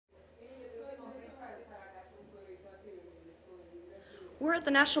We're at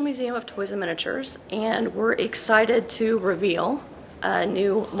the National Museum of Toys and Miniatures, and we're excited to reveal a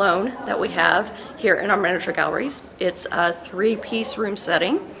new loan that we have here in our miniature galleries. It's a 3-piece room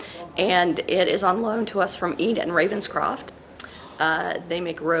setting, and it is on loan to us from Ede and Ravenscroft. They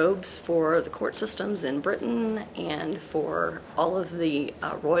make robes for the court systems in Britain and for all of the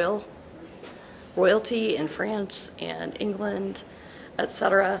royalty in France and England,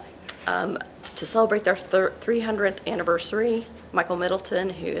 etc. To celebrate their 300th anniversary, Michael Middleton,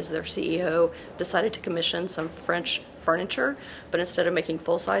 who is their CEO, decided to commission some French furniture, but instead of making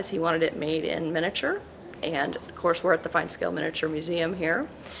full size, he wanted it made in miniature. And of course, we're at the Fine Scale Miniature Museum here.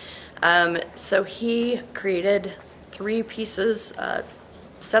 So he created 3 pieces,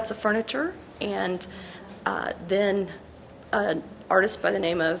 sets of furniture, and then an artist by the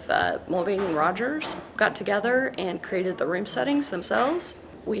name of Mulvaney and Rogers got together and created the room settings themselves.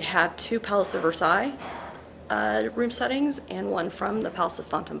 We have 2 Palace of Versailles room settings and 1 from the Palace of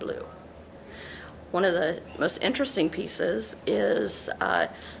Fontainebleau. One of the most interesting pieces is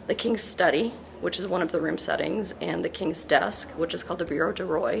the King's Study, which is one of the room settings, and the King's Desk, which is called the Bureau du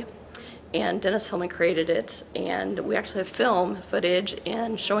Roi. And Dennis Hillman created it, and we actually have film footage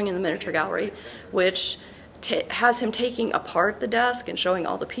and showing in the miniature gallery, which has him taking apart the desk and showing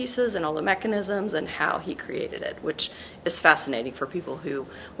all the pieces and all the mechanisms and how he created it, which is fascinating for people who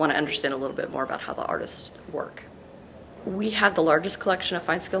want to understand a little bit more about how the artists work. We have the largest collection of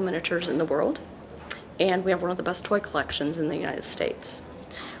fine scale miniatures in the world, and we have one of the best toy collections in the United States.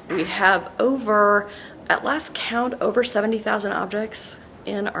 We have at last count, over 70,000 objects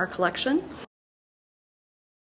in our collection.